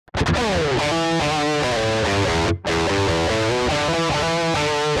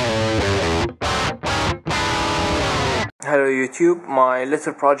Hello YouTube, my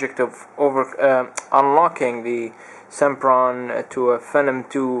little project of unlocking the Sempron to a Phenom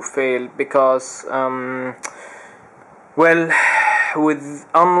 2 failed because well, with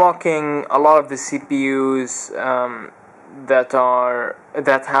unlocking a lot of the CPUs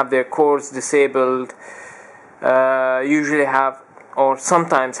that have their cores disabled, usually have or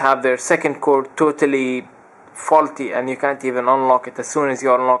sometimes have their second core totally faulty and you can't even unlock it. As soon as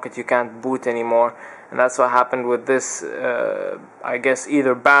you unlock it, you can't boot anymore, and that's what happened with this I guess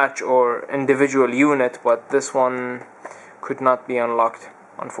either batch or individual unit, but this one could not be unlocked,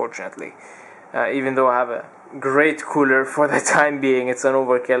 unfortunately. Even though I have a great cooler for the time being, it's an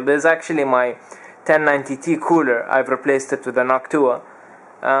overkill. There's actually my 1090T cooler. I've replaced it with a Noctua.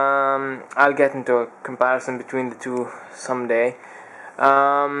 I'll get into a comparison between the two someday.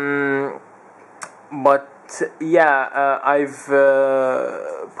 But yeah, I've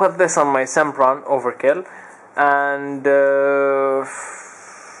put this on my Sempron overkill, and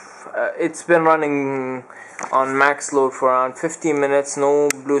it's been running on max load for around 15 minutes, no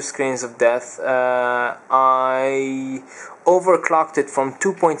blue screens of death. I overclocked it from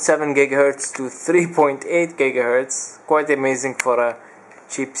 2.7 gigahertz to 3.8 gigahertz, quite amazing for a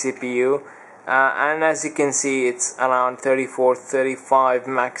cheap CPU. And as you can see, it's around 34-35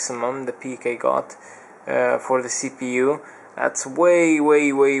 maximum, the peak I got for the CPU. That's way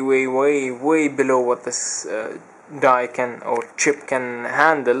below what this die can or chip can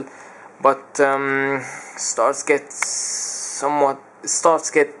handle, but starts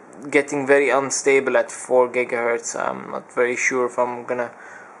getting very unstable at 4 gigahertz. I'm not very sure if I'm gonna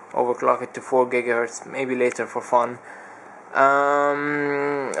overclock it to 4 gigahertz, maybe later for fun.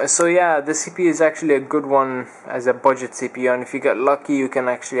 So yeah, the CPU is actually a good one as a budget CPU, and if you get lucky you can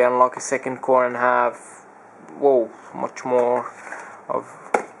actually unlock a second core and have much more of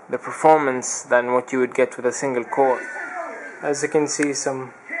the performance than what you would get with a single core. As you can see,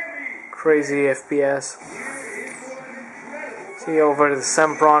 some crazy FPS. See over the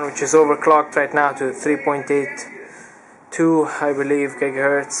Sempron, which is overclocked right now to 3.82 I believe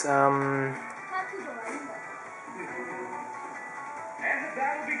gigahertz.